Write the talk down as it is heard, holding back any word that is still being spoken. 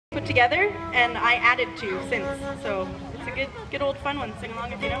put together, and I added to since. So it's a good old fun one. Sing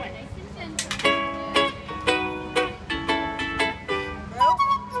along if you know it. Well,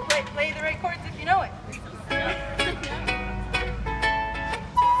 play the right chords if you know it.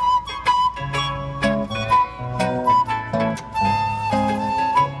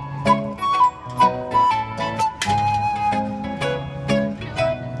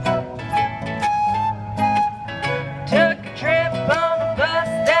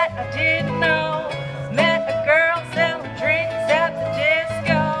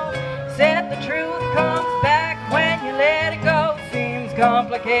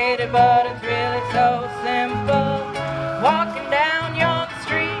 Complicated, but it's really so simple. Walking down York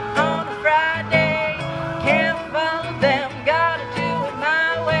Street on a Friday, can't follow them, gotta do it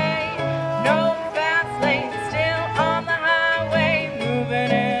my way. No fast lane, still on the highway, moving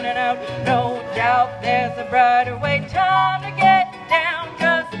in and out, no doubt there's a brighter way. Time to get down,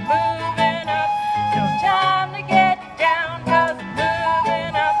 'cause it's moving up. No time to get down, 'cause it's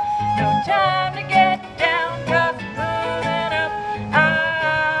moving up. No time to get down, 'cause it's moving up.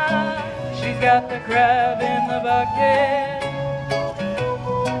 She's got the crab in the bucket.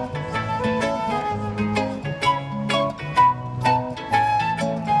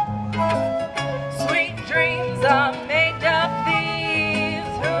 Sweet dreams are made of these.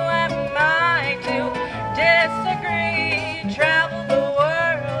 Who am I to disagree? Travel the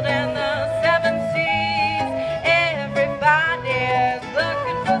world and the 7 seas. Everybody is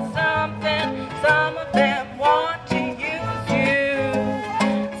looking for something. Some of them want to use you.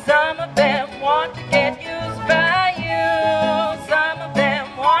 Some of them want to get used by you. Some of them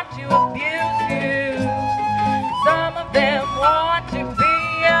want to abuse you. Some of them want to be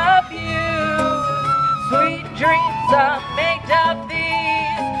abused. Sweet dreams are made of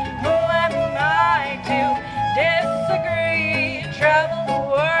these. Who am I to disagree? Travel the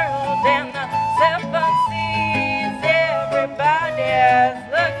world and the 7 seas. Everybody is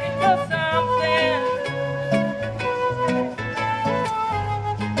looking for something.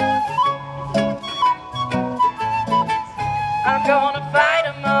 I'm gonna fight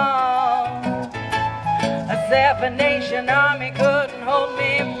them all. A 7-nation army couldn't hold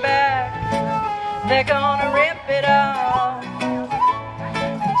me back. They're gonna rip it off,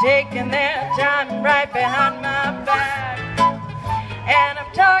 taking their time right behind my back. And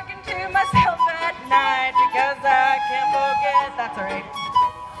I'm talking to myself at night because I can't forget. That's alright.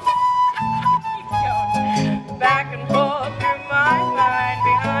 Back and forth through my mind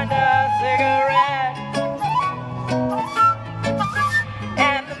behind a cigarette.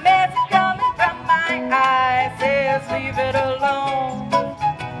 And the message coming from my eyes says leave it alone.